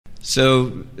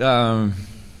So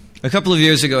a couple of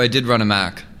years ago, I did run a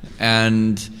Mac,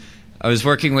 and I was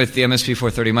working with the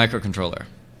MSP430 microcontroller.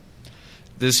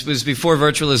 This was before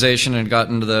virtualization had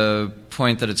gotten to the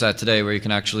point that it's at today, where you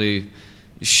can actually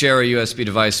share a USB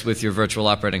device with your virtual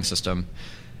operating system.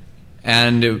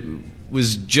 And it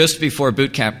was just before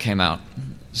Boot Camp came out.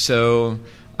 So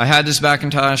I had this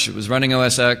Macintosh, it was running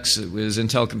OS X, it was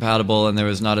Intel compatible, and there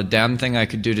was not a damn thing I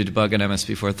could do to debug an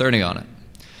MSP430 on it.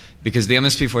 Because the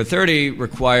MSP430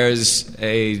 requires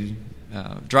a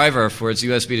driver for its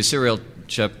USB to serial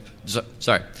chip, the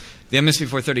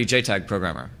MSP430 JTAG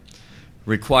programmer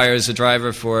requires a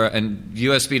driver for a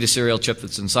USB to serial chip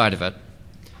that's inside of it.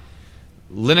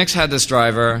 Linux had this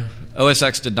driver, OS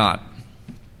X did not.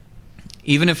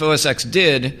 Even if OS X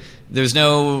did, there's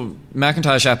no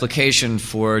Macintosh application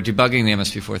for debugging the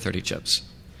MSP430 chips.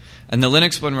 And the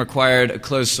Linux one required a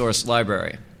closed source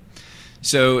library.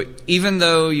 So even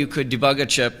though you could debug a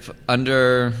chip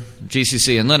under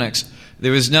GCC and Linux,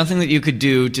 there was nothing that you could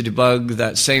do to debug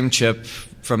that same chip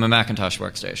from a Macintosh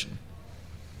workstation.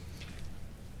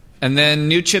 And then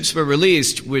new chips were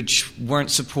released which weren't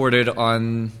supported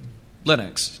on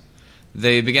Linux.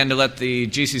 They began to let the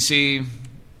GCC,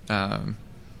 the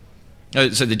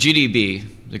GDB,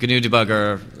 the GNU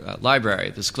Debugger library,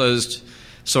 this closed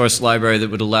source library that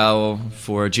would allow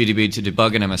for GDB to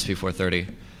debug an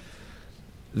MSP430,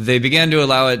 they began to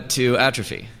allow it to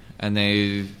atrophy, and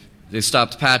they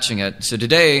stopped patching it. So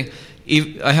today,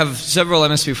 I have several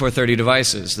MSP430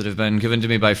 devices that have been given to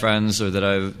me by friends or that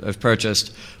I've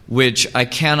purchased, which I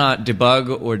cannot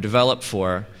debug or develop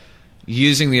for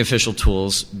using the official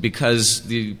tools because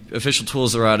the official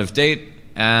tools are out of date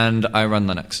and I run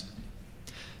Linux.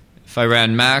 If I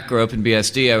ran Mac or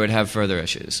OpenBSD, I would have further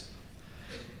issues.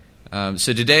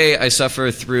 So today, I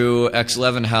suffer through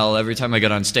X11 hell every time I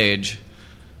get on stage,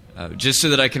 just so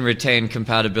that I can retain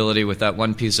compatibility with that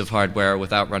one piece of hardware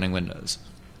without running Windows.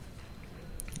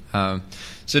 So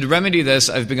to remedy this,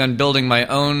 I've begun building my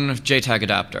own JTAG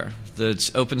adapter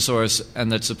that's open source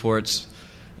and that supports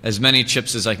as many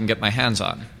chips as I can get my hands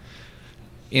on.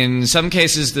 In some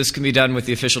cases, this can be done with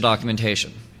the official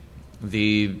documentation.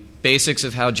 The basics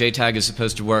of how JTAG is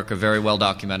supposed to work are very well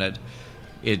documented.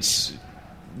 It's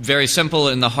very simple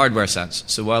in the hardware sense.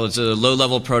 So while it's a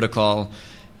low-level protocol,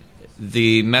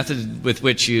 the method with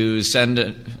which you send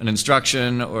an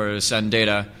instruction or send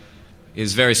data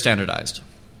is very standardized.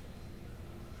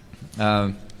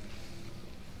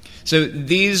 So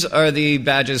these are the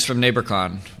badges from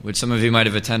NeighborCon, which some of you might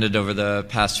have attended over the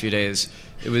past few days.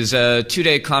 It was a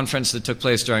 2-day conference that took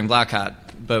place during Black Hat,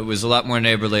 but it was a lot more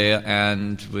neighborly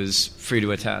and was free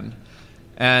to attend.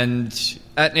 And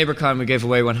at NeighborCon, we gave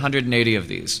away 180 of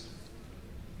these.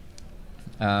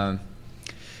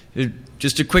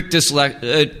 Just a quick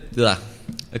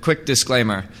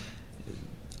disclaimer.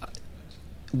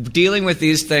 Dealing with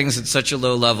these things at such a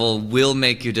low level will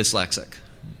make you dyslexic.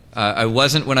 I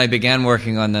wasn't when I began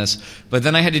working on this, but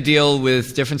then I had to deal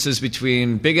with differences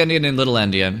between big endian and little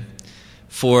endian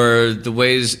for the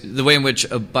way in which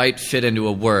a byte fit into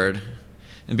a word.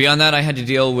 And beyond that, I had to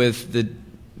deal with the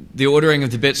ordering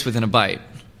of the bits within a byte.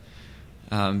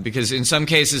 Because in some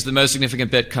cases, the most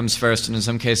significant bit comes first, and in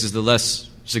some cases, the less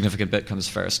significant bit comes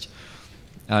first.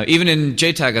 Even in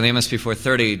JTAG on the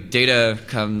MSP430, data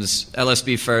comes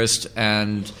LSB first,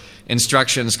 and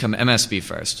instructions come MSB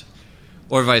first.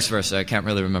 Or vice versa. I can't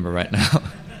really remember right now.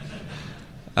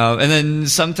 And then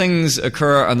some things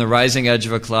occur on the rising edge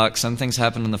of a clock. Some things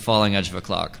happen on the falling edge of a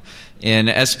clock. In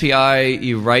SPI,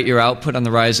 you write your output on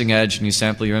the rising edge, and you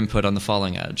sample your input on the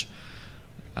falling edge.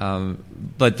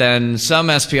 But then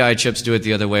some SPI chips do it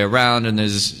the other way around, and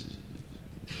it's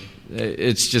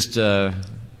just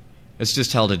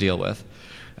hell to deal with.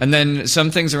 And then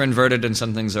some things are inverted and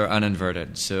some things are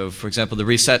uninverted. So, for example, the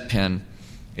reset pin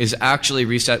is actually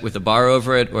reset with a bar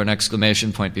over it or an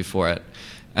exclamation point before it.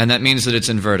 And that means that it's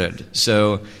inverted.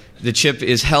 So the chip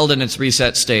is held in its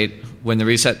reset state when the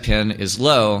reset pin is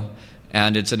low,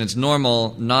 and it's in its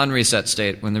normal non-reset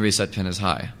state when the reset pin is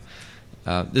high.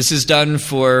 This is done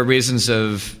for reasons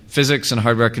of physics and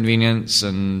hardware convenience,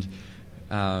 and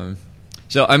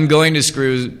so I'm going to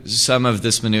screw some of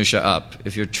this minutia up.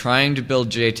 If you're trying to build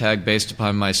JTAG based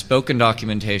upon my spoken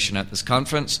documentation at this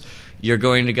conference, you're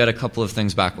going to get a couple of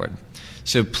things backward.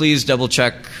 So please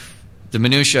double-check the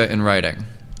minutia in writing.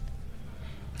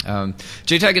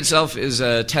 JTAG itself is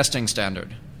a testing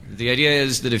standard. The idea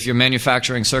is that if you're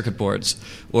manufacturing circuit boards,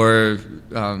 or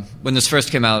when this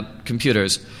first came out,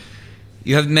 computers,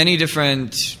 you have many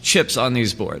different chips on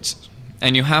these boards.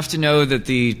 And you have to know that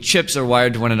the chips are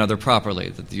wired to one another properly,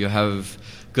 that you have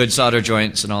good solder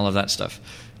joints and all of that stuff.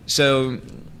 So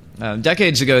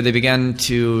decades ago, they began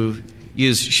to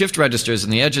use shift registers on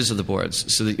the edges of the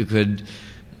boards so that you could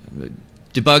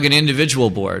debug an individual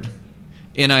board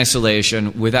in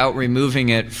isolation without removing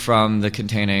it from the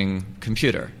containing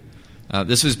computer.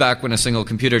 This was back when a single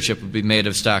computer chip would be made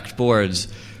of stacked boards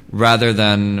rather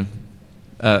than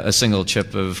a single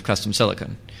chip of custom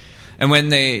silicon. And when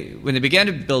they began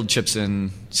to build chips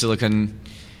in silicon,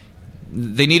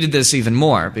 they needed this even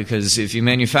more, because if you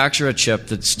manufacture a chip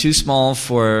that's too small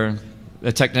for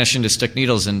a technician to stick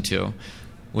needles into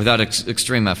without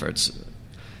extreme efforts,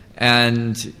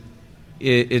 and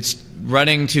it's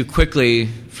running too quickly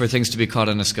for things to be caught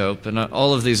in a scope, and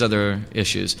all of these other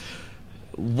issues,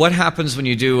 what happens when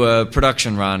you do a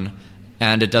production run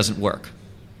and it doesn't work?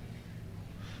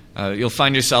 You'll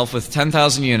find yourself with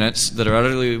 10,000 units that are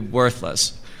utterly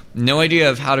worthless, no idea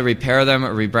of how to repair them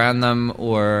or rebrand them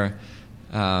or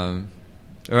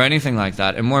anything like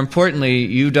that. And more importantly,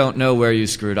 you don't know where you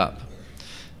screwed up.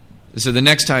 So the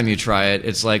next time you try it,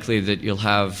 it's likely that you'll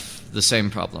have the same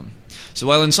problem. So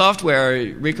while in software,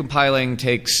 recompiling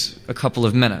takes a couple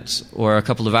of minutes or a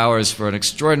couple of hours for an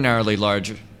extraordinarily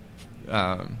large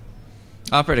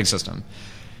operating system,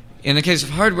 in the case of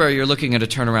hardware, you're looking at a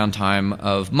turnaround time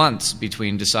of months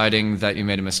between deciding that you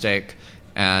made a mistake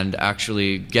and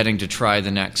actually getting to try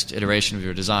the next iteration of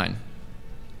your design.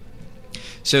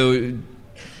 So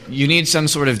you need some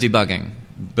sort of debugging,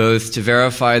 both to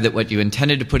verify that what you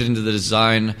intended to put into the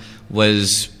design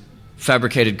was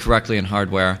fabricated correctly in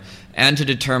hardware, and to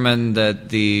determine that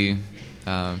the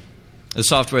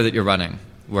software that you're running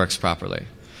works properly.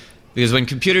 Because when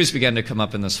computers began to come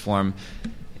up in this form,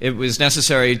 it was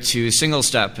necessary to single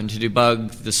step and to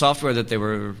debug the software that they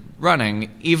were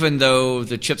running, even though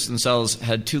the chips themselves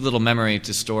had too little memory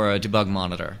to store a debug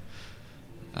monitor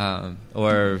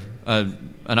or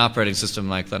an operating system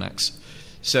like Linux.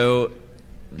 So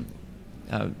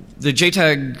the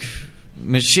JTAG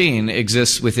machine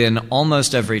exists within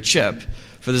almost every chip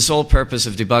for the sole purpose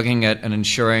of debugging it and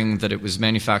ensuring that it was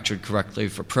manufactured correctly,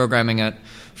 for programming it,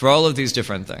 for all of these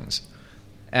different things.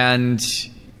 And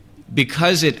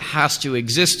because it has to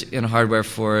exist in hardware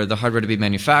for the hardware to be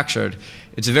manufactured,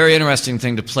 it's a very interesting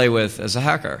thing to play with as a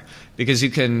hacker, because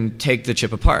you can take the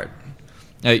chip apart.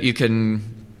 You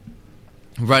can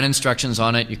run instructions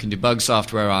on it, you can debug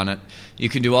software on it, you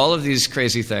can do all of these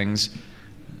crazy things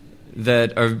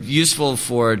that are useful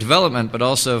for development but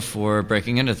also for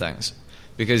breaking into things.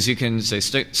 Because you can, say,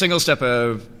 single step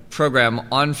a program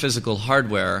on physical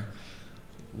hardware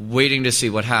waiting to see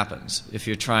what happens. If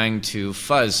you're trying to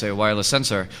fuzz, say, a wireless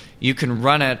sensor, you can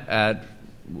run it at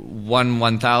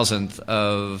 1/1000th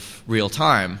of real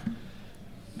time,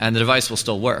 and the device will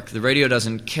still work. The radio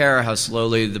doesn't care how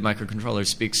slowly the microcontroller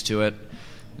speaks to it.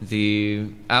 The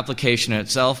application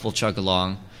itself will chug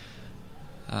along.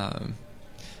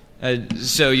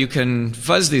 So you can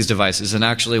fuzz these devices and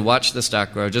actually watch the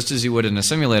stack grow just as you would in a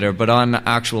simulator, but on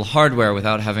actual hardware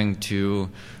without having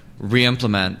to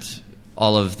re-implement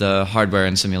all of the hardware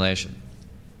in simulation.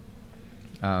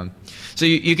 So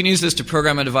you can use this to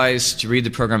program a device, to read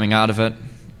the programming out of it.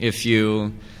 If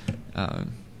you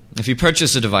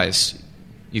purchase a device,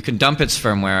 you can dump its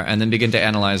firmware and then begin to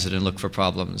analyze it and look for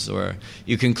problems. Or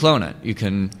you can clone it. You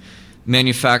can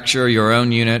manufacture your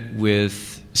own unit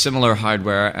with similar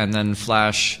hardware and then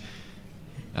flash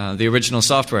the original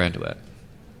software into it.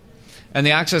 And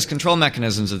the access control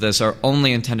mechanisms of this are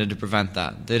only intended to prevent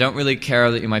that. They don't really care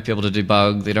that you might be able to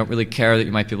debug. They don't really care that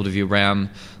you might be able to view RAM.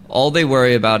 All they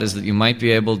worry about is that you might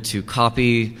be able to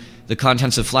copy the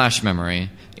contents of flash memory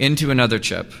into another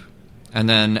chip and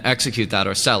then execute that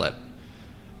or sell it,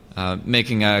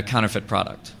 making a counterfeit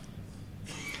product.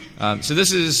 So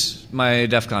this is my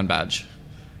DEF CON badge.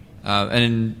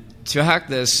 And to hack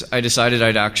this, I decided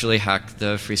I'd actually hack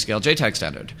the Freescale JTAG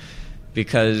standard,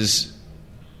 because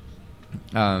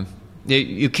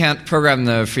you can't program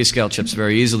the Freescale chips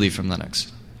very easily from Linux.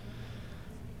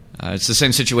 It's the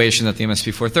same situation that the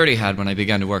MSP430 had when I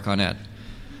began to work on it.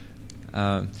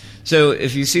 So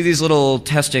if you see these little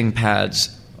testing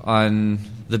pads on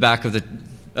the back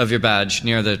of your badge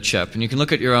near the chip, and you can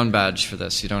look at your own badge for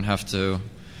this, you don't have to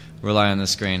rely on the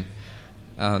screen.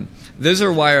 Those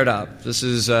are wired up. This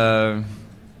is a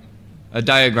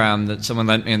diagram that someone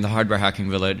lent me in the hardware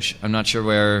hacking village. I'm not sure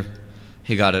where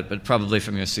he got it, but probably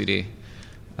from your CD.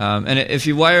 And if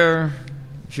you wire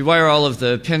all of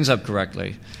the pins up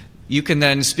correctly, you can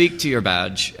then speak to your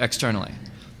badge externally.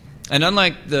 And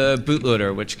unlike the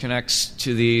bootloader, which connects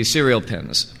to the serial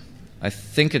pins, I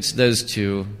think it's those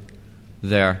two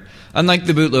there. Unlike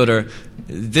the bootloader,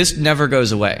 this never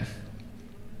goes away.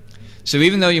 So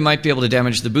even though you might be able to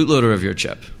damage the bootloader of your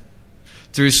chip,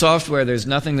 Through software, there's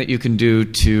nothing that you can do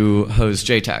to hose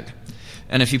JTAG.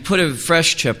 And if you put a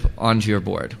fresh chip onto your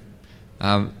board,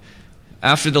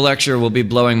 after the lecture, we'll be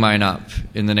blowing mine up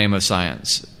in the name of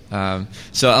science.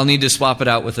 So I'll need to swap it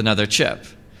out with another chip.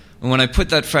 And when I put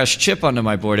that fresh chip onto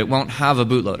my board, it won't have a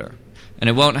bootloader. And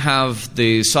it won't have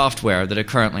the software that it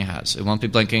currently has. It won't be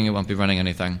blinking, it won't be running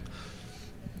anything.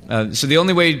 So the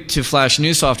only way to flash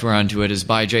new software onto it is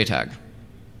by JTAG.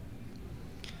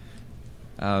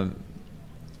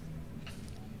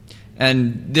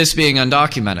 And this being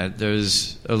undocumented,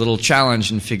 there's a little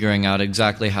challenge in figuring out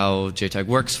exactly how JTAG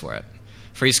works for it.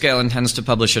 Freescale intends to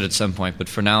publish it at some point, but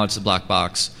for now it's a black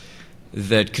box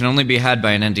that can only be had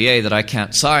by an NDA that I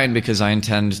can't sign because I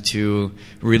intend to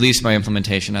release my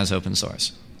implementation as open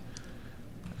source.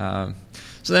 So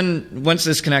then once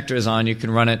this connector is on, you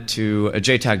can run it to a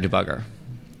JTAG debugger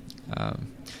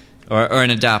or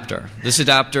an adapter. This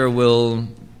adapter will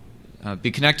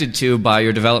be connected to by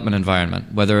your development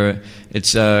environment, whether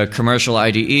it's a commercial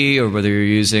IDE or whether you're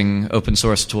using open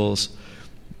source tools.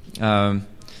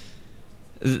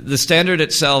 The standard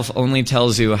itself only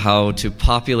tells you how to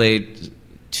populate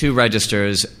 2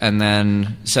 registers and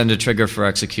then send a trigger for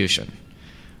execution.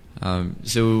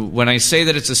 So when I say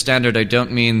that it's a standard, I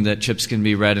don't mean that chips can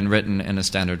be read and written in a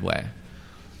standard way.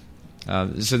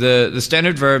 So the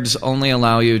standard verbs only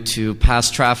allow you to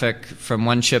pass traffic from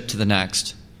one chip to the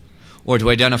next or to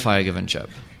identify a given chip.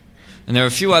 And there are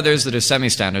a few others that are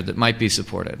semi-standard that might be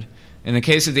supported. In the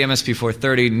case of the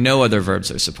MSP430, no other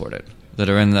verbs are supported that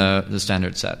are in the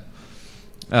standard set.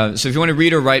 So if you want to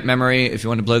read or write memory, if you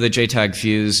want to blow the JTAG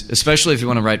fuse, especially if you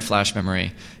want to write flash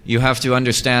memory, you have to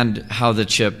understand how the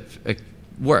chip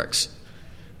works,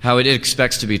 how it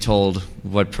expects to be told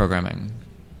what programming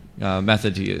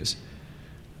method to use.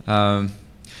 So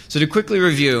to quickly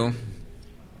review,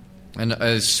 and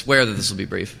I swear that this will be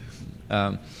brief,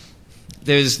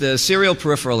 there's the serial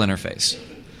peripheral interface.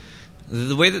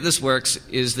 The way that this works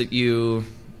is that you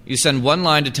send one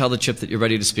line to tell the chip that you're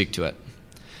ready to speak to it,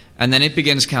 and then it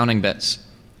begins counting bits.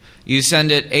 You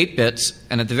send it 8 bits,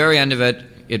 and at the very end of it,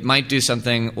 it might do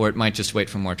something or it might just wait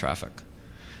for more traffic.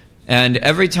 And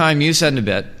every time you send a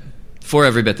bit, for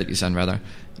every bit that you send rather,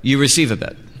 you receive a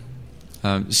bit.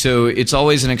 So it's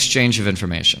always an exchange of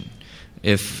information.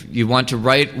 If you want to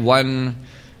write one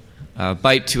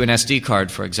byte to an SD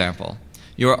card, for example,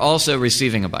 you are also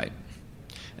receiving a byte.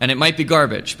 And it might be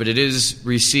garbage, but it is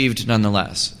received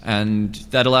nonetheless. And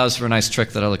that allows for a nice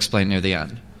trick that I'll explain near the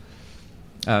end.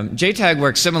 JTAG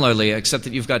works similarly, except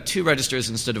that you've got 2 registers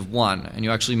instead of 1, and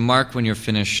you actually mark when you're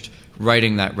finished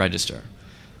writing that register.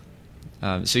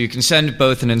 So you can send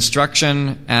both an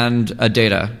instruction and a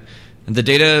data. And the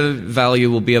data value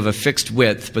will be of a fixed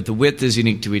width, but the width is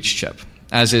unique to each chip,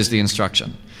 as is the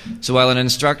instruction. So while an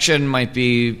instruction might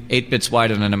be 8 bits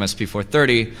wide on an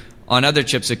MSP430, on other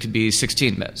chips it could be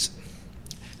 16 bits.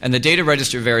 And the data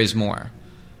register varies more.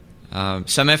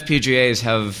 Some FPGAs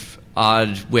have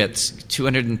odd widths,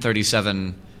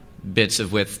 237 bits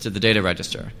of width to the data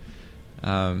register.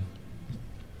 And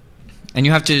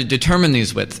you have to determine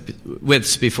these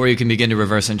widths before you can begin to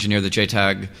reverse engineer the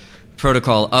JTAG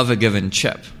protocol of a given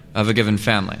chip, of a given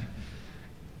family.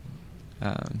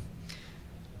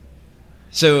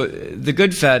 So the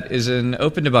GoodFET is an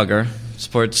open debugger,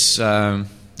 supports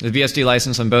the BSD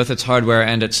license on both its hardware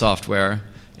and its software.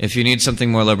 If you need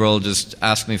something more liberal, just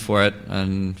ask me for it,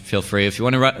 and feel free. If you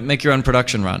want to make your own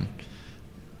production run,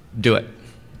 do it.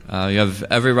 You have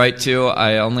every right to.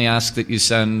 I only ask that you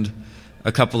send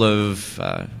a couple of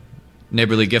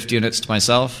neighborly gift units to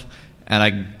myself, and I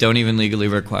don't even legally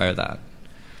require that.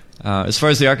 As far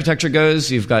as the architecture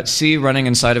goes, you've got C running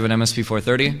inside of an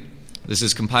MSP430. This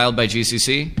is compiled by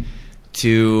GCC.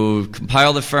 To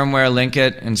compile the firmware, link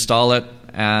it, install it,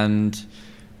 and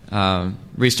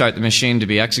restart the machine to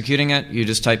be executing it, you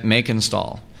just type make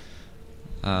install.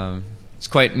 It's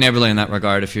quite neighborly in that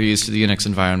regard if you're used to the Unix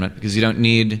environment, because you don't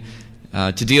need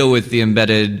to deal with the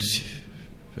embedded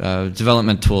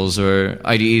development tools or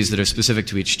IDEs that are specific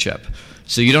to each chip.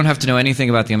 So you don't have to know anything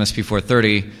about the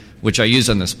MSP430, which I use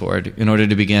on this board, in order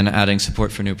to begin adding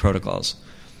support for new protocols.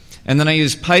 And then I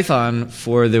use Python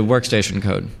for the workstation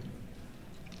code.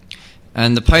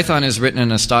 And the Python is written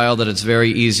in a style that it's very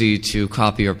easy to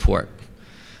copy or port.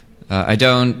 I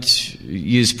don't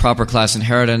use proper class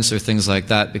inheritance or things like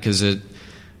that because it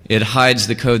hides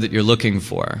the code that you're looking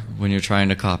for when you're trying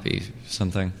to copy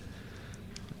something.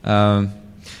 And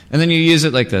then you use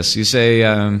it like this. You say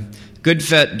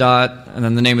GoodFET dot, and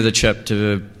then the name of the chip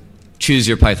to choose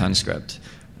your Python script.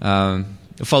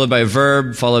 Followed by a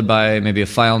verb, followed by maybe a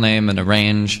file name and a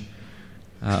range.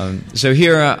 So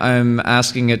here I'm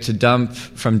asking it to dump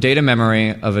from data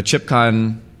memory of a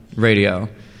chipcon radio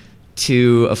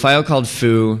to a file called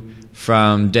foo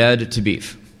from dead to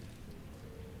beef.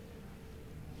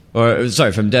 Or,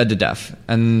 sorry, from dead to def.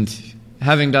 And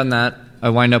having done that, I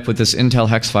wind up with this Intel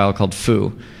hex file called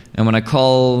foo. And when I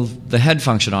call the head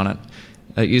function on it,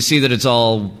 you see that it's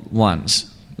all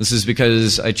ones. This is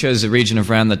because I chose a region of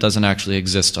RAM that doesn't actually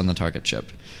exist on the target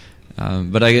chip.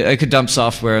 But I could dump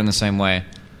software in the same way.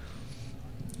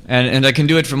 And I can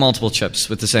do it for multiple chips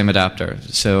with the same adapter.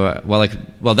 So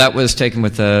while that was taken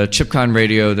with a chipcon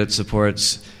radio that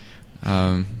supports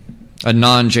a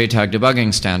non-JTAG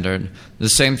debugging standard, the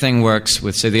same thing works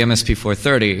with, say, the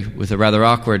MSP430 with a rather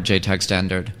awkward JTAG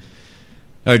standard,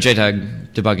 or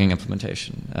JTAG debugging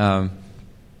implementation.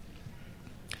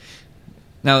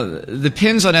 Now, the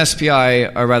pins on SPI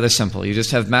are rather simple. You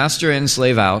just have master in,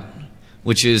 slave out,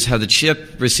 which is how the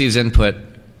chip receives input,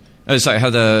 how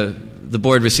the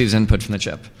board receives input from the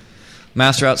chip.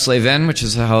 Master out, slave in, which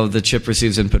is how the chip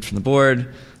receives input from the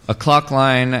board, a clock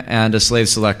line, and a slave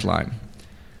select line.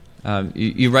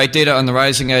 You write data on the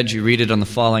rising edge, you read it on the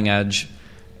falling edge,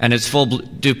 and it's full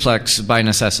duplex by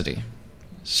necessity.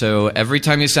 So every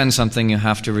time you send something, you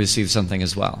have to receive something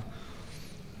as well.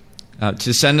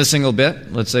 To send a single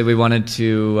bit, let's say we wanted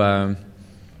to...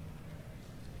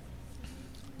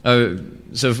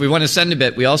 so if we want to send a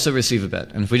bit, we also receive a bit.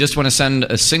 And if we just want to send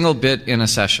a single bit in a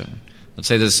session, let's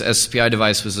say this SPI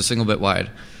device was a single bit wide,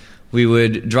 we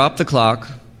would drop the clock,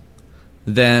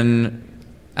 then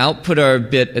output our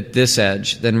bit at this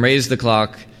edge, then raise the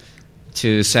clock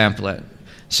to sample it.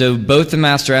 So both the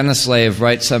master and the slave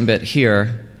write some bit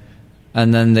here,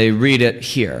 and then they read it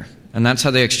here. And that's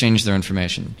how they exchange their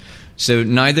information. So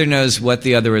neither knows what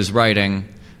the other is writing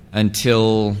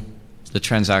until the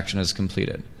transaction is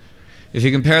completed. If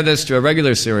you compare this to a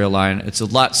regular serial line, it's a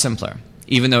lot simpler,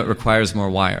 even though it requires more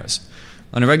wires.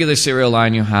 On a regular serial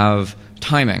line, you have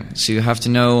timing, so you have to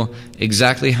know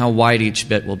exactly how wide each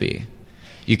bit will be.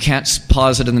 You can't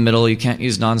pause it in the middle, you can't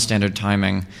use non-standard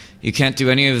timing, you can't do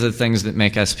any of the things that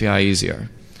make SPI easier.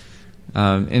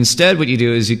 Instead, what you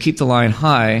do is you keep the line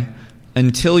high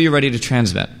until you're ready to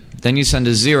transmit. Then you send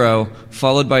a 0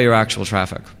 followed by your actual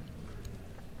traffic.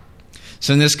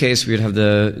 So in this case, we would have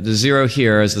the 0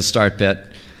 here as the start bit,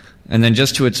 and then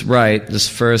just to its right, this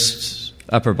first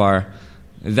upper bar,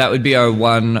 that would be our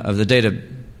one of the data,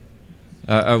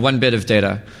 our 1 bit of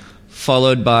data,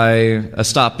 followed by a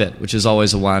stop bit, which is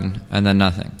always a 1, and then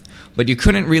nothing. But you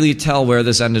couldn't really tell where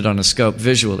this ended on a scope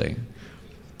visually.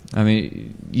 I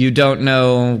mean, you don't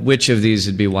know which of these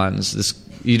would be 1s.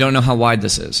 You don't know how wide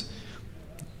this is.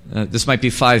 This might be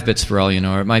 5 bits for all you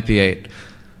know, or it might be 8.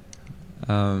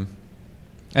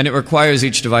 And it requires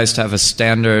each device to have a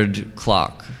standard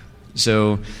clock.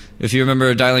 So if you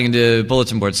remember dialing into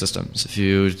bulletin board systems, if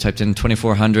you typed in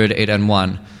 2400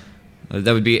 8N1,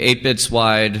 that would be 8 bits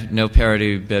wide, no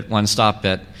parity bit, 1 stop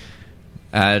bit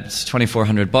at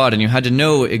 2400 baud, and you had to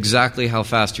know exactly how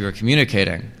fast you were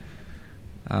communicating.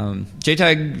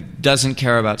 JTAG doesn't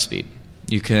care about speed.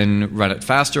 You can run it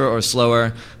faster or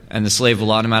slower, and the slave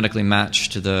will automatically match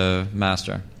to the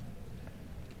master.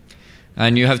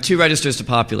 And you have 2 registers to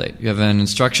populate. You have an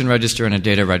instruction register and a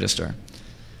data register.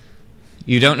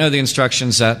 You don't know the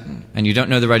instruction set, and you don't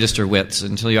know the register widths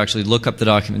until you actually look up the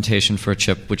documentation for a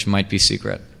chip, which might be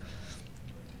secret.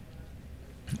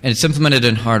 And it's implemented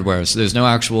in hardware, so there's no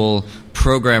actual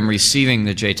program receiving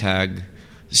the JTAG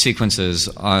sequences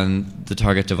on the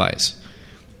target device.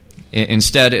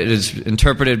 Instead, it is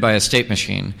interpreted by a state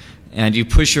machine, and you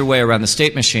push your way around the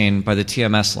state machine by the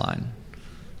TMS line.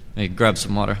 Let me grab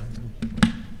some water.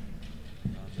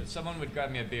 If someone would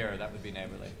grab me a beer, that would be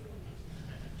neighborly.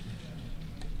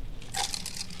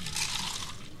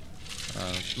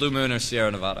 Blue Moon or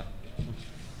Sierra Nevada.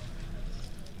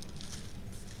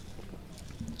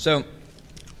 So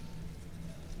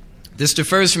this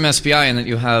differs from SPI in that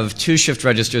you have 2 shift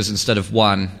registers instead of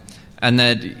 1, and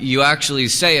that you actually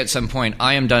say at some point,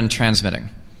 I am done transmitting,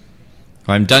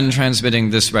 or I'm done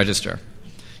transmitting this register.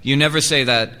 You never say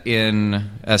that in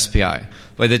SPI.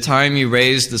 By the time you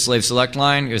raise the slave select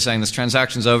line, you're saying this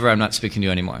transaction's over, I'm not speaking to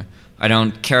you anymore. I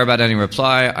don't care about any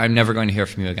reply, I'm never going to hear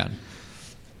from you again.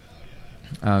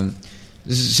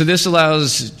 So this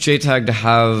allows JTAG to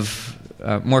have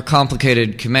more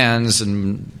complicated commands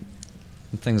and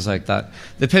things like that.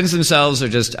 The pins themselves are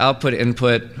just output,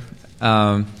 input.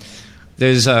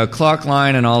 There's a clock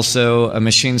line and also a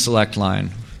machine select line,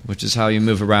 which is how you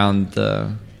move around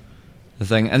the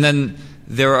thing. And then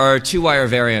there are 2-wire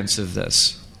variants of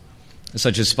this,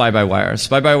 such as SPI-by-wire.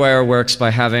 SPI-by-wire works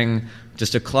by having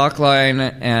just a clock line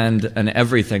and an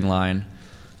everything line.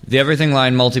 The everything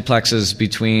line multiplexes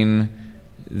between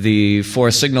the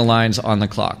 4 signal lines on the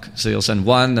clock. So you'll send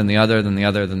one, then the other, then the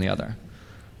other, then the other.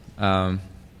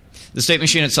 The state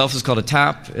machine itself is called a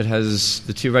tap. It has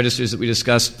the 2 registers that we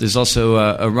discussed. There's also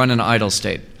a run and idle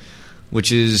state,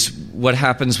 which is what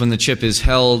happens when the chip is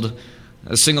held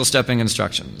single-stepping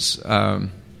instructions,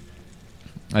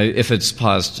 if it's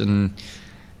paused. And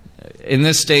in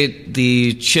this state,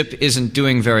 the chip isn't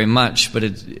doing very much, but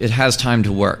it has time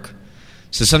to work.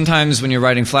 So sometimes when you're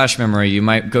writing flash memory, you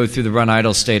might go through the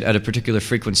run-idle state at a particular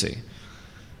frequency.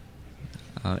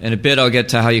 In a bit, I'll get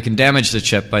to how you can damage the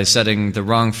chip by setting the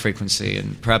wrong frequency,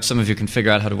 and perhaps some of you can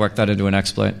figure out how to work that into an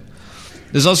exploit.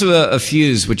 There's also a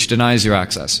fuse which denies your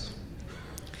access.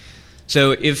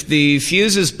 So if the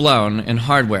fuse is blown in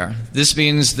hardware, this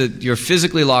means that you're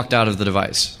physically locked out of the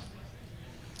device.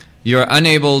 You're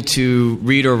unable to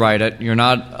read or write it. You're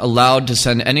not allowed to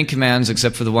send any commands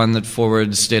except for the one that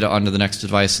forwards data onto the next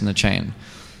device in the chain.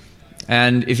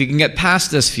 And if you can get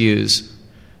past this fuse,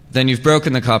 then you've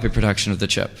broken the copy protection of the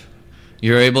chip.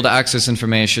 You're able to access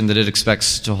information that it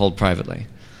expects to hold privately.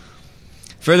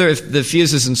 Further, if the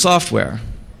fuse is in software,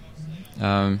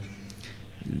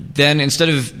 then instead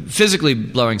of physically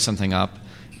blowing something up,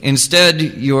 instead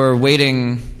you're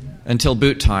waiting until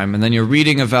boot time, and then you're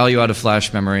reading a value out of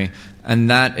flash memory, and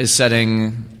that is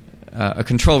setting a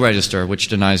control register which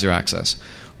denies your access.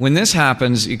 When this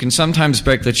happens, you can sometimes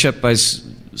break the chip by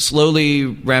slowly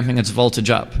ramping its voltage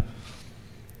up,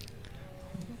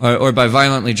 or by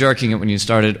violently jerking it when you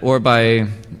start it, or by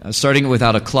starting it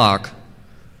without a clock.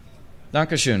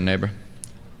 Dankeschön, neighbor.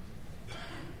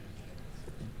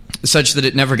 Such that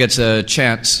it never gets a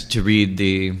chance to read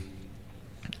the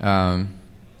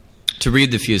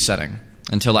fuse setting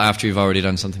until after you've already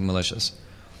done something malicious.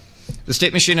 The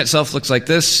state machine itself looks like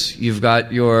this. You've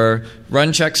got your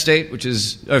run check state, which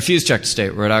is or fuse check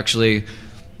state, where it actually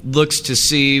looks to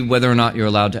see whether or not you're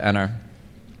allowed to enter.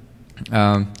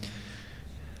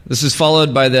 This is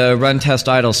followed by the run test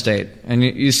idle state. And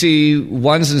you see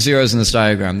ones and zeros in this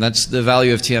diagram. That's the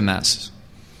value of TMS.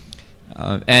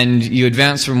 And you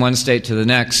advance from one state to the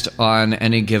next on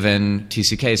any given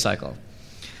TCK cycle.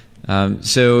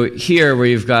 So here, where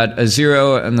you've got a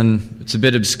 0, and then it's a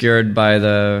bit obscured by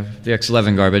the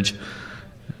X11 garbage.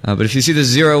 But if you see the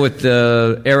 0 with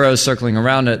the arrows circling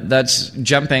around it, that's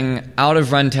jumping out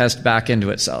of run test back into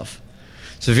itself.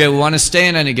 So if you want to stay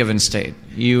in any given state,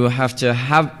 you have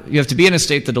to be in a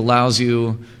state that allows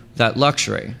you that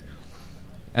luxury.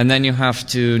 And then you have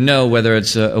to know whether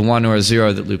it's a 1 or a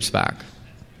 0 that loops back.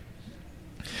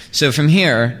 So from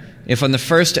here, if on the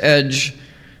first edge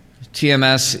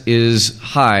TMS is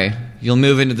high, you'll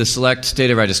move into the select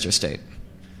data register state.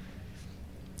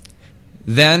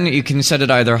 Then you can set it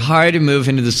either high to move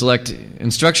into the select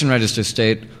instruction register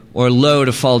state, or low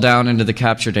to fall down into the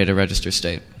capture data register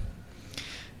state.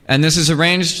 And this is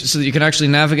arranged so that you can actually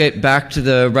navigate back to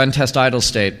the run test idle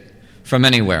state from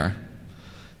anywhere,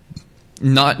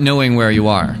 not knowing where you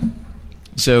are.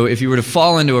 So if you were to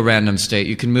fall into a random state,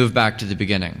 you can move back to the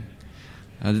beginning.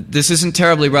 This isn't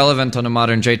terribly relevant on a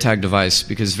modern JTAG device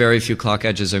because very few clock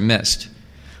edges are missed.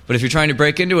 But if you're trying to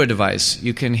break into a device,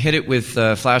 you can hit it with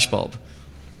a flashbulb.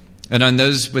 And on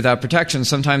those without protection,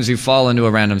 sometimes you fall into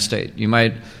a random state. You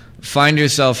might find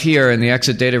yourself here in the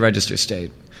exit data register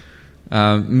state,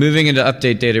 moving into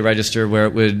update data register where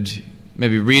it would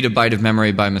maybe read a byte of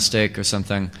memory by mistake or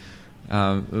something.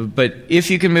 But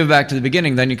if you can move back to the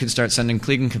beginning, then you can start sending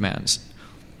clean commands.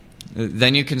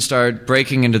 Then you can start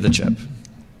breaking into the chip.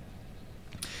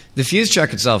 The fuse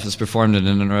check itself is performed in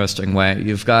an interesting way.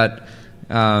 You've got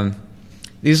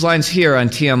these lines here on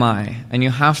TMI, and you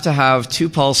have to have 2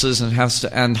 pulses and it has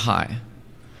to end high.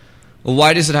 Well,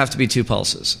 why does it have to be 2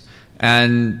 pulses?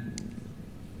 And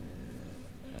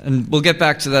we'll get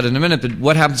back to that in a minute, but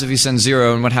what happens if you send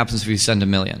 0 and what happens if you send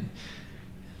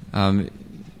 1,000,000?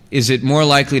 Is it more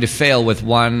likely to fail with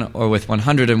 1 or with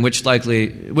 100, and which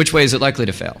way is it likely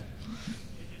to fail?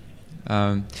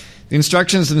 The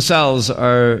instructions themselves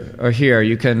are here.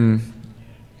 You can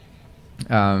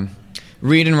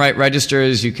read and write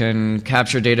registers, you can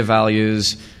capture data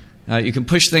values, you can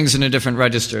push things into different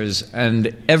registers,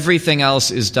 and everything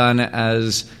else is done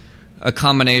as a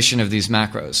combination of these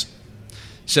macros.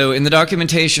 So in the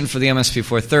documentation for the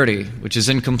MSP430, which is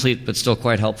incomplete but still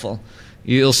quite helpful,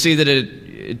 you'll see that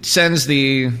it sends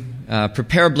the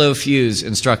prepare blow fuse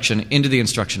instruction into the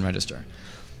instruction register.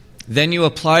 Then you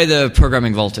apply the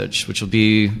programming voltage, which will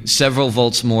be several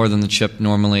volts more than the chip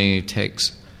normally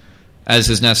takes, as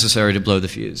is necessary to blow the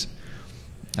fuse.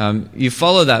 You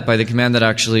follow that by the command that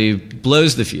actually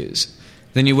blows the fuse.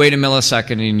 Then you wait a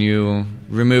millisecond and you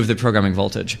remove the programming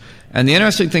voltage. And the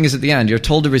interesting thing is at the end, you're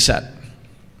told to reset.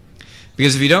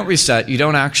 Because if you don't reset, you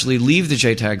don't actually leave the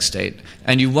JTAG state,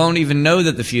 and you won't even know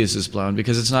that the fuse is blown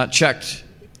because it's not checked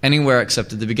anywhere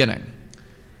except at the beginning.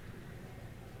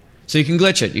 So you can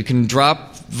glitch it. You can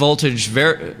drop voltage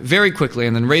very, very quickly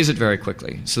and then raise it very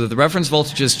quickly so that the reference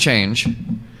voltages change,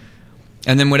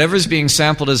 and then whatever is being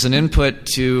sampled as an input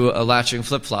to a latching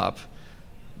flip-flop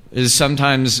is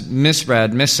sometimes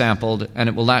misread, missampled, and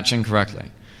it will latch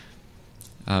incorrectly.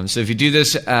 So if you do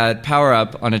this at power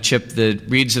up on a chip that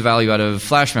reads the value out of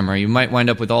flash memory, you might wind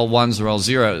up with all ones or all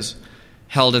zeros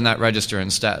held in that register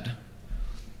instead.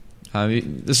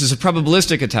 This is a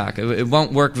probabilistic attack. It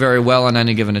won't work very well on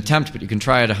any given attempt, but you can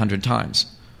try it 100 times,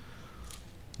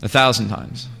 1,000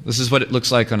 times. This is what it looks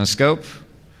like on a scope.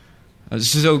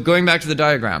 So going back to the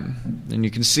diagram, and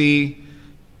you can see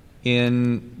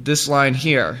in this line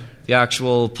here the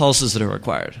actual pulses that are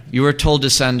required. You were told to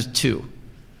send 2.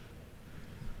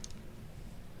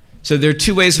 So there are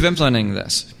 2 ways of implementing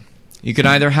this. You could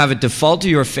either have it default to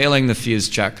your failing the fuse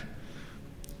check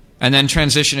and then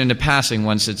transition into passing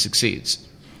once it succeeds,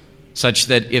 such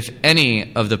that if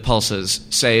any of the pulses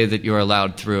say that you're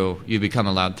allowed through, you become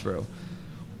allowed through.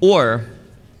 Or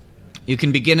you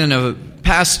can begin in a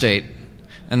pass state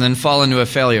and then fall into a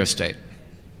failure state,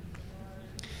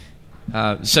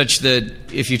 such that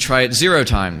if you try it 0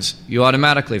 times, you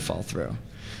automatically fall through.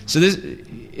 So this,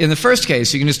 in the first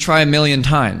case, you can just try 1,000,000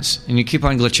 times, and you keep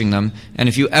on glitching them, and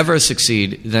if you ever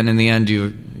succeed, then in the end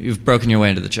you've broken your way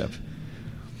into the chip.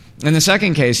 In the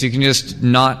second case, you can just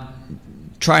not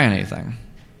try anything.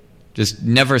 Just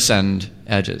never send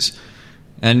edges.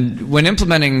 And when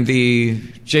implementing the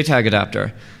JTAG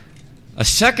adapter, a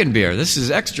second beer, this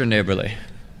is extra neighborly.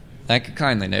 Thank you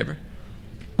kindly, neighbor.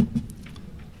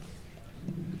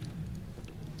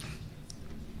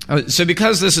 So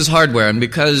because this is hardware, and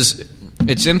because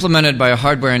it's implemented by a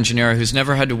hardware engineer who's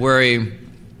never had to worry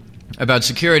about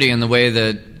security in the way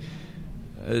that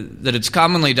it's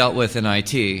commonly dealt with in IT,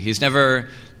 he's never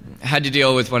had to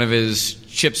deal with one of his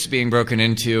chips being broken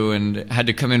into and had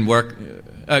to come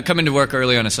into work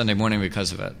early on a Sunday morning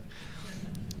because of it.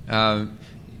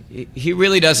 He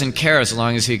really doesn't care as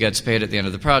long as he gets paid at the end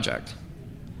of the project.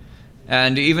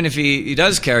 And even if he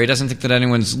does care, he doesn't think that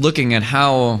anyone's looking at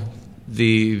how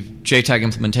the JTAG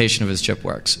implementation of his chip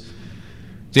works.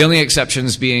 The only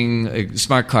exceptions being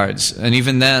smart cards, and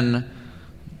even then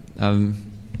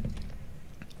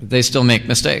they still make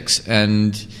mistakes,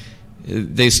 and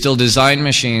they still design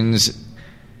machines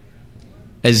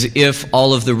as if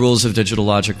all of the rules of digital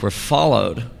logic were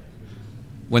followed,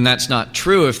 when that's not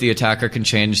true if the attacker can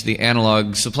change the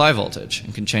analog supply voltage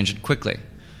and can change it quickly.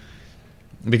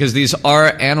 Because these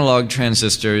are analog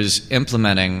transistors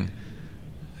implementing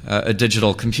a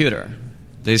digital computer.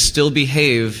 They still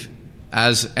behave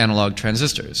as analog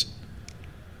transistors.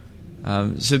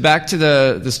 So back to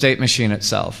the state machine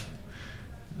itself.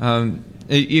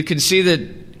 You can see that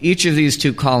each of these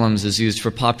 2 columns is used for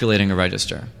populating a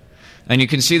register. And you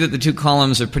can see that the 2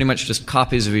 columns are pretty much just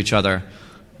copies of each other,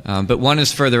 but one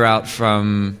is further out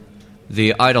from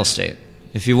the idle state.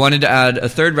 If you wanted to add a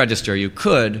 3rd register, you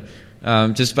could,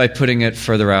 just by putting it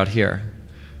further out here.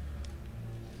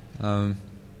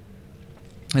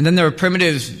 And then there are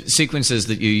primitive sequences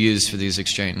that you use for these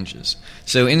exchanges.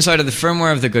 So inside of the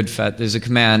firmware of the GoodFET, there's a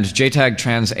command, JTAG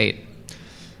trans 8.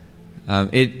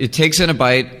 It takes in a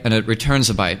byte and it returns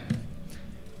a byte.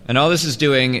 And all this is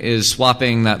doing is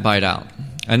swapping that byte out.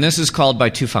 And this is called by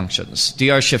 2 functions,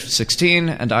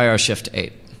 drshift16 and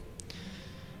irshift8,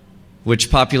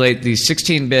 which populate the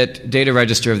 16-bit data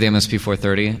register of the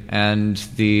MSP430 and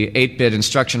the 8-bit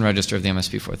instruction register of the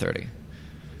MSP430.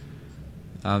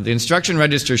 The instruction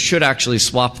register should actually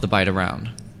swap the byte around,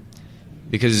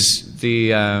 because the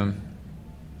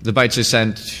bytes are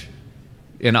sent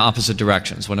in opposite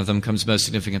directions. One of them comes most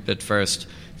significant bit first,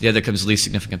 the other comes least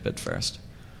significant bit first.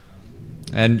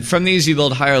 And from these you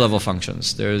build higher level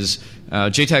functions. There's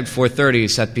JTAG 430,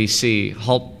 set PC,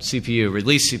 halt CPU,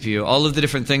 release CPU, all of the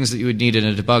different things that you would need in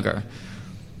a debugger.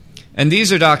 And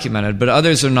these are documented, but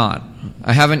others are not.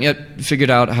 I haven't yet figured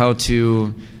out how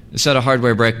to set a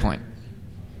hardware breakpoint.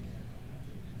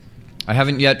 I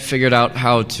haven't yet figured out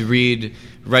how to read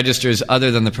registers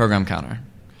other than the program counter.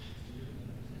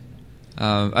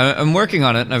 I'm working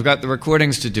on it, and I've got the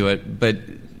recordings to do it, but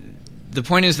the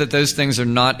point is that those things are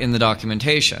not in the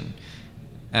documentation,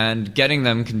 and getting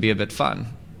them can be a bit fun.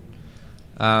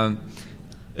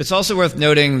 It's also worth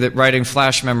noting that writing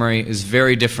flash memory is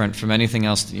very different from anything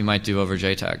else that you might do over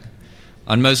JTAG.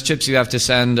 On most chips, you have to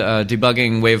send a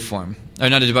debugging waveform, or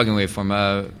not a debugging waveform,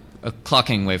 a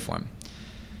clocking waveform.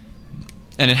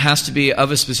 and it has to be of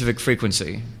a specific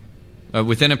frequency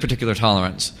within a particular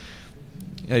tolerance.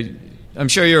 I'm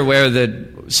sure you're aware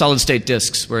that solid-state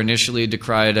disks were initially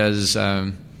decried as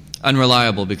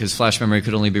unreliable because flash memory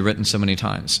could only be written so many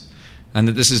times, and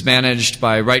that this is managed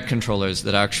by write controllers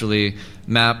that actually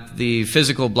map the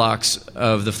physical blocks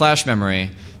of the flash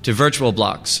memory to virtual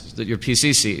blocks that your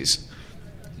PC sees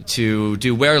to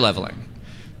do wear leveling,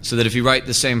 so that if you write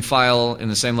the same file in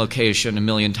the same location a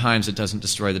million times, it doesn't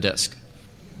destroy the disk.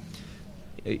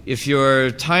 If your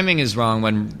timing is wrong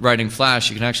when writing flash,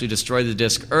 you can actually destroy the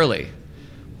disk early,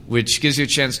 which gives you a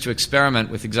chance to experiment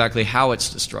with exactly how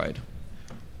it's destroyed.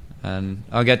 And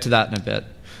I'll get to that in a bit.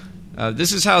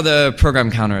 This is how the program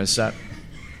counter is set.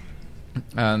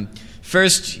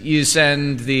 First, you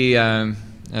send the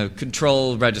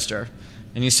control register,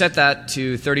 and you set that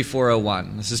to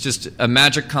 3401. This is just a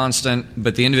magic constant,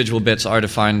 but the individual bits are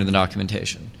defined in the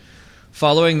documentation.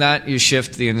 Following that, you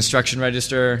shift the instruction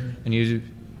register, and you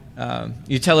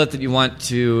tell it that you want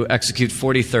to execute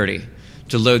 4030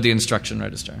 to load the instruction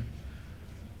register.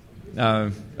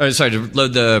 To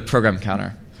load the program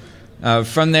counter.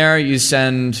 From there, you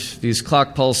send these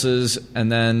clock pulses, and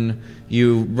then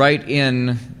you write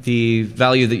in the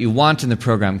value that you want in the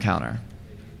program counter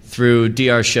through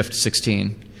DR shift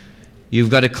 16. You've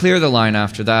got to clear the line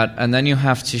after that, and then you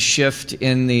have to shift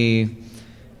in the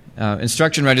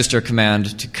instruction register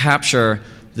command to capture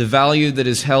the value that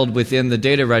is held within the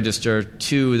data register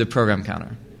to the program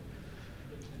counter.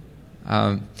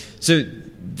 So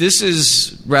this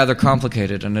is rather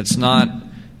complicated, and it's not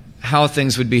how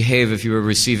things would behave if you were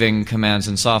receiving commands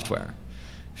in software.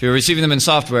 If you were receiving them in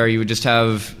software, you would just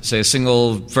have, say, a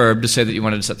single verb to say that you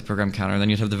wanted to set the program counter, and then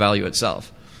you'd have the value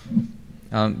itself.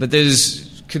 But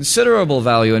there's considerable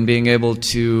value in being able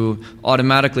to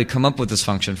automatically come up with this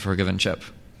function for a given chip.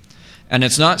 And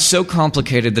it's not so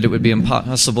complicated that it would be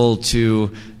impossible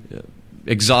to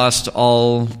exhaust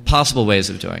all possible ways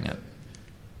of doing it.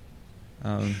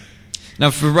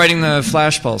 Now, for writing the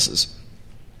flash pulses,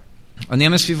 on the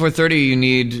MSP430 you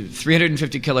need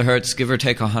 350 kilohertz, give or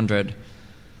take 100.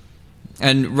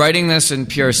 And writing this in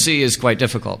pure C is quite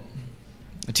difficult.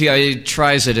 TI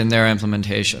tries it in their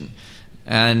implementation.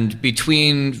 And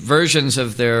between versions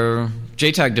of their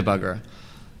JTAG debugger,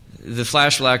 the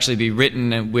flash will actually be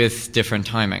written with different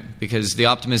timing because the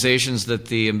optimizations that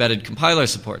the embedded compiler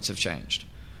supports have changed.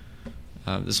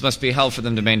 This must be hell for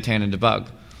them to maintain and debug.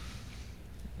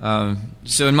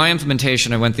 So in my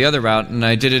implementation, I went the other route, and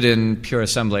I did it in pure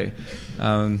assembly.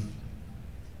 And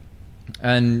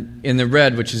in the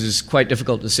red, which is quite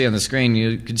difficult to see on the screen,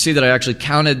 you can see that I actually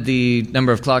counted the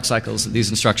number of clock cycles that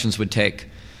these instructions would take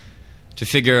to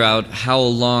figure out how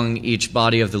long each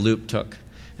body of the loop took.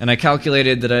 And I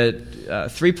calculated that at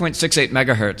 3.68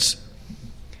 megahertz,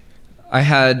 I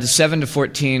had 7 to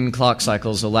 14 clock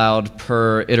cycles allowed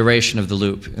per iteration of the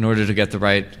loop in order to get the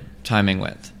right timing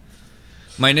width.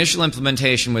 My initial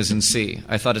implementation was in C.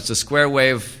 I thought it's a square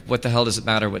wave, what the hell does it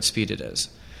matter what speed it is?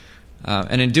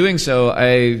 And in doing so,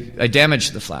 I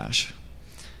damaged the flash.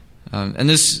 And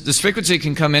this frequency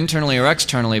can come internally or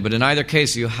externally, but in either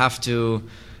case, you have to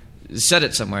set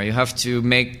it somewhere. You have to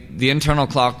make the internal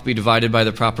clock be divided by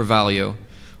the proper value,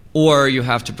 or you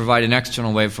have to provide an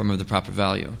external waveform of the proper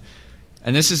value.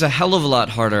 And this is a hell of a lot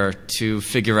harder to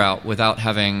figure out without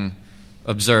having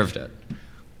observed it,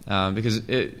 because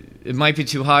it might be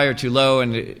too high or too low,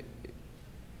 and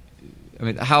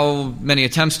how many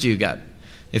attempts do you get?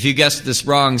 If you guessed this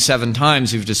wrong 7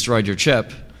 times, you've destroyed your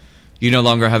chip. You no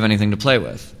longer have anything to play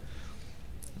with.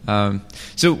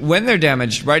 So when they're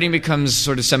damaged, writing becomes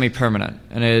sort of semi-permanent,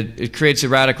 and it creates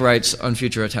erratic writes on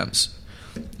future attempts.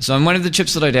 So on one of the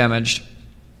chips that I damaged,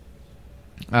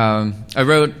 I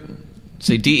wrote,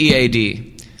 say,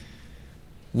 DEAD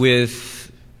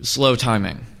with slow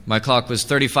timing. My clock was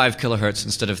 35 kilohertz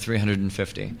instead of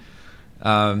 350.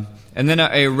 And then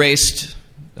I erased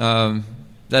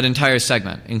that entire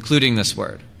segment, including this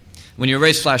word. When you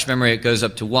erase flash memory, it goes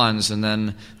up to ones, and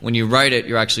then when you write it,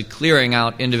 you're actually clearing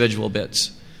out individual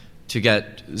bits to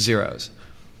get zeros.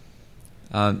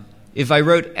 If I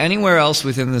wrote anywhere else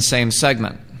within the same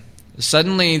segment,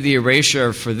 suddenly the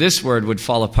erasure for this word would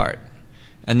fall apart.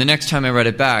 And the next time I read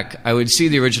it back, I would see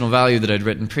the original value that I'd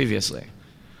written previously.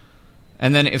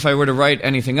 And then if I were to write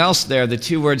anything else there, the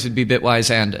 2 words would be bitwise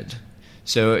ANDed.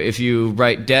 So if you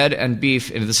write dead and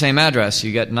beef into the same address,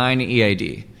 you get 9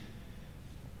 EAD.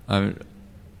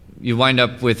 You wind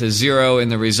up with a 0 in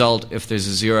the result if there's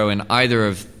a 0 in either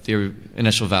of the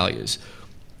initial values.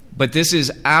 But this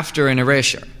is after an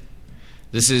erasure.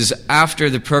 This is after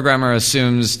the programmer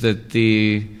assumes that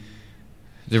the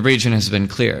region has been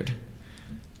cleared.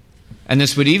 And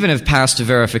this would even have passed a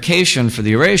verification for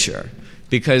the erasure,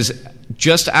 because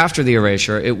just after the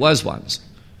erasure, it was ones.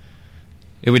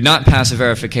 It would not pass a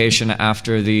verification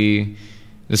after the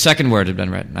second word had been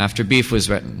written, after beef was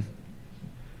written.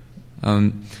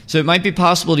 So it might be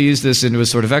possible to use this into a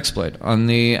sort of exploit. On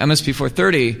the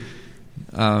MSP430,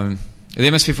 the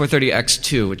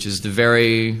MSP430X2, which is the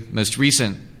very most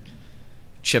recent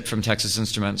chip from Texas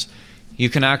Instruments, you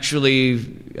can actually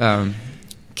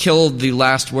kill the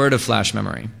last word of flash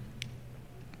memory.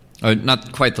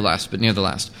 Not quite the last, but near the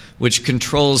last, which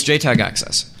controls JTAG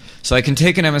access. So I can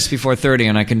take an MSP430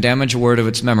 and I can damage a word of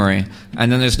its memory,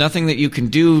 and then there's nothing that you can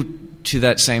do to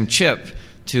that same chip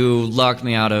to lock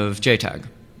me out of JTAG.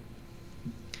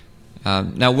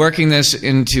 Now, working this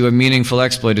into a meaningful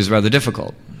exploit is rather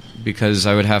difficult, because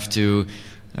I would have to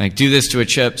do this to a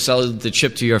chip, sell the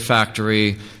chip to your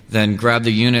factory, then grab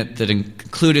the unit that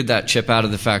included that chip out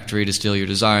of the factory to steal your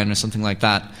design or something like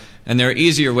that. And there are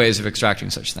easier ways of extracting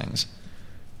such things.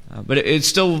 But it's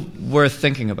still worth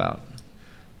thinking about.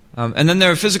 And then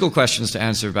there are physical questions to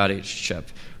answer about each chip.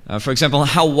 For example,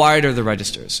 how wide are the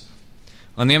registers?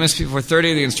 On the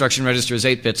MSP430, the instruction register is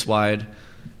 8 bits wide.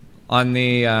 On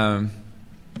the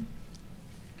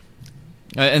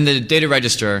and the data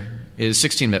register is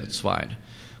 16 bits wide.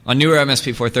 On newer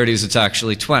MSP430s, it's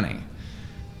actually 20.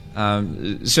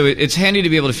 So it's handy to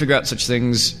be able to figure out such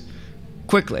things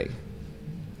quickly.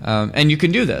 And you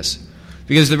can do this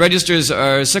because the registers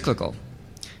are cyclical.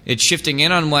 It's shifting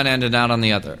in on one end and out on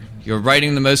the other. You're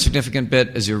writing the most significant bit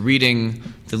as you're reading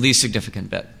the least significant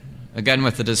bit. Again,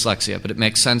 with the dyslexia, but it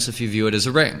makes sense if you view it as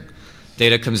a ring.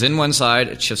 Data comes in one side,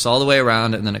 it shifts all the way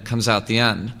around, and then it comes out the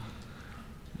end.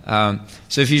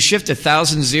 So if you shift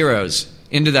 1,000 zeros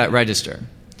into that register,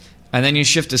 and then you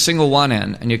shift a single one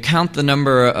in, and you count the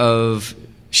number of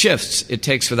shifts it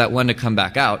takes for that one to come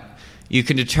back out, you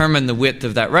can determine the width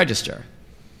of that register.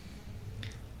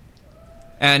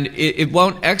 And it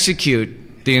won't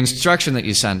execute the instruction that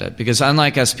you send it, because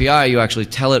unlike SPI, you actually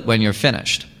tell it when you're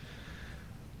finished.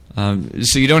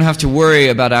 So you don't have to worry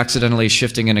about accidentally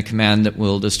shifting in a command that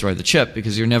will destroy the chip,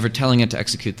 because you're never telling it to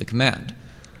execute the command.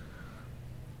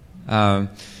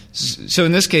 So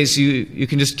in this case, you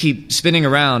can just keep spinning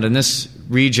around in this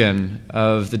region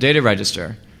of the data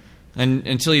register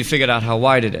until you figured out how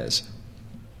wide it is.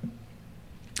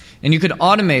 And you could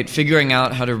automate figuring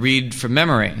out how to read from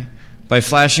memory by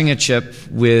flashing a chip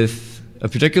with a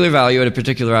particular value at a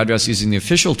particular address using the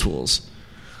official tools,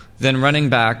 then running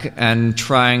back and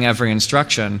trying every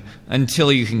instruction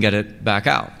until you can get it back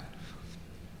out.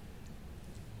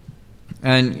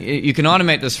 And you can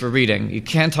automate this for reading. You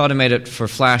can't automate it for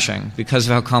flashing because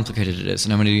of how complicated it is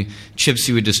and how many chips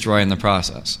you would destroy in the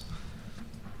process.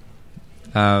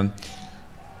 But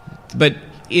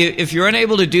if you're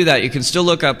unable to do that, you can still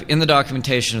look up in the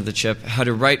documentation of the chip how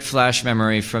to write flash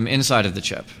memory from inside of the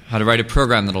chip, how to write a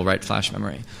program that will write flash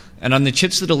memory. And on the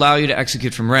chips that allow you to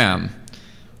execute from RAM,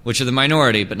 which are the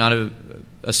minority, but not a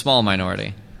small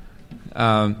minority,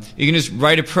 you can just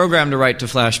write a program to write to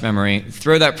flash memory,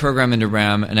 throw that program into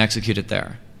RAM, and execute it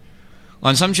there.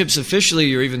 On some chips, officially,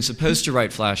 you're even supposed to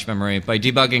write flash memory by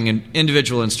debugging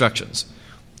individual instructions.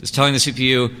 It's telling the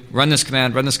CPU, run this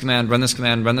command, run this command, run this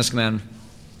command, run this command,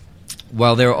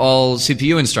 while they're all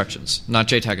CPU instructions, not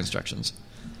JTAG instructions.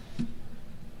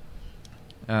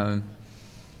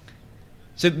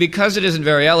 So because it isn't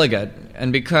very elegant,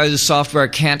 and because software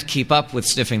can't keep up with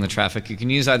sniffing the traffic, you can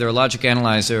use either a logic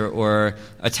analyzer or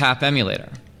a TAP emulator.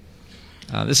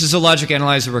 This is a logic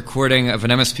analyzer recording of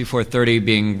an MSP430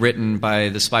 being written by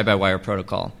the SPI-by-wire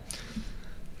protocol.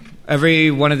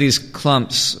 Every one of these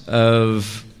clumps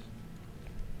of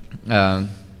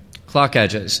clock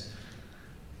edges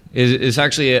is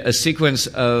actually a sequence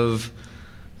of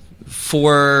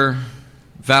 4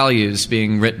 values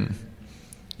being written.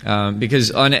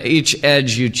 Because on each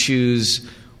edge you choose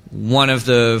one of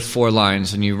the 4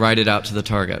 lines and you write it out to the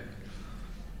target.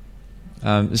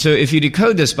 So if you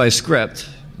decode this by script,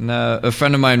 and a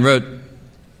friend of mine wrote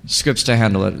scripts to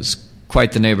handle it. It's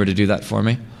quite the neighbor to do that for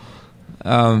me.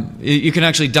 You can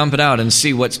actually dump it out and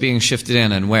see what's being shifted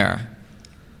in and where.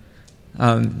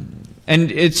 And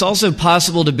it's also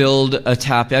possible to build a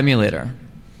TAP emulator.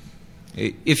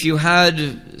 If you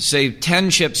had, say, 10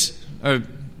 chips, or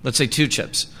let's say 2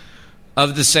 chips,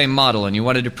 of the same model, and you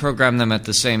wanted to program them at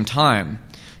the same time,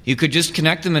 you could just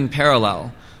connect them in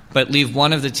parallel, but leave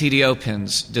one of the TDO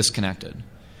pins disconnected.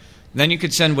 Then you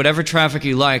could send whatever traffic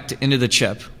you liked into the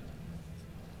chip,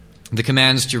 the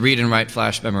commands to read and write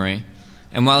flash memory,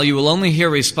 and while you will only hear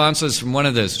responses from one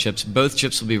of those chips, both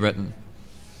chips will be written.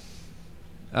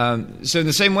 So in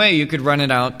the same way, you could run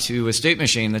it out to a state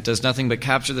machine that does nothing but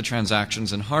capture the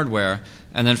transactions in hardware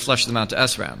and then flush them out to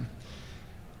SRAM.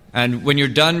 And when you're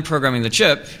done programming the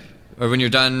chip, or when you're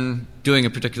done doing a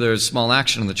particular small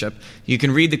action on the chip, you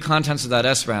can read the contents of that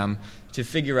SRAM to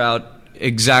figure out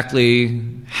exactly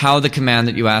how the command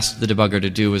that you asked the debugger to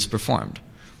do was performed.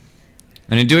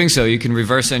 And in doing so, you can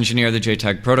reverse engineer the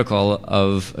JTAG protocol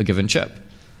of a given chip.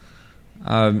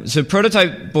 So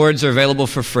prototype boards are available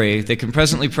for free. They can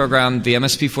presently program the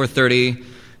MSP430,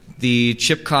 the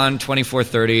ChipCon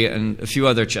 2430, and a few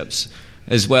other chips,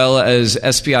 as well as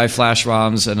SPI flash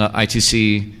ROMs and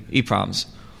I2C EEPROMs.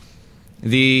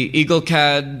 The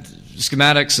EagleCAD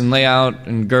schematics and layout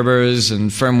and Gerbers and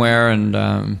firmware and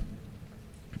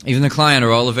even the client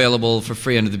are all available for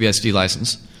free under the BSD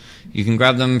license. You can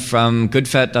grab them from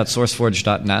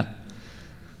goodfet.sourceforge.net.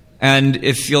 And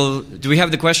if you'll... Do we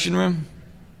have the question room?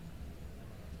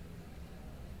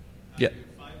 Yeah.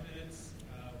 5 minutes,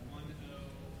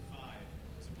 105.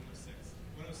 So 106.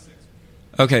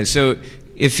 106. Okay, so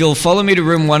if you'll follow me to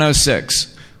room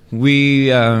 106, we...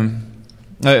 a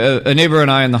neighbor and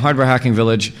I in the hardware hacking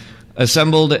village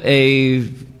assembled a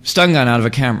stun gun out of a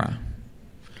camera.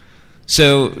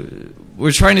 So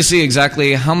we're trying to see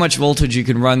exactly how much voltage you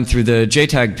can run through the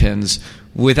JTAG pins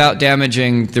without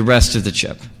damaging the rest of the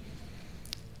chip.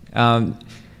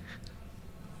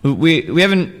 We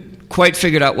haven't quite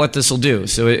figured out what this will do.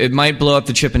 So it might blow up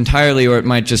the chip entirely, or it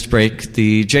might just break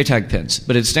the JTAG pins.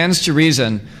 But it stands to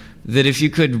reason that if you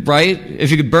could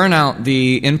burn out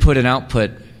the input and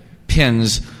output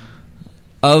pins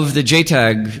of the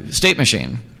JTAG state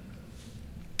machine,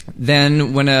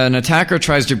 then when an attacker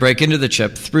tries to break into the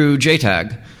chip through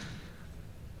JTAG,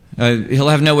 he'll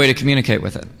have no way to communicate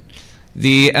with it.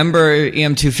 The Ember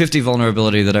EM250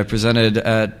 vulnerability that I presented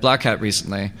at Black Hat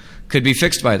recently could be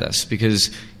fixed by this,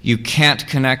 because you can't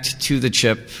connect to the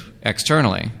chip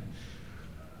externally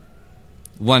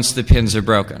once the pins are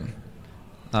broken.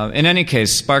 In any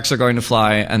case, sparks are going to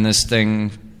fly, and this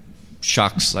thing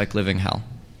shocks like living hell.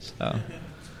 So,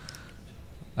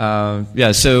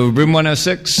 so room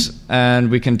 106,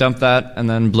 and we can dump that and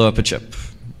then blow up a chip.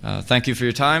 Thank you for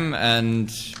your time,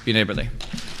 and be neighborly.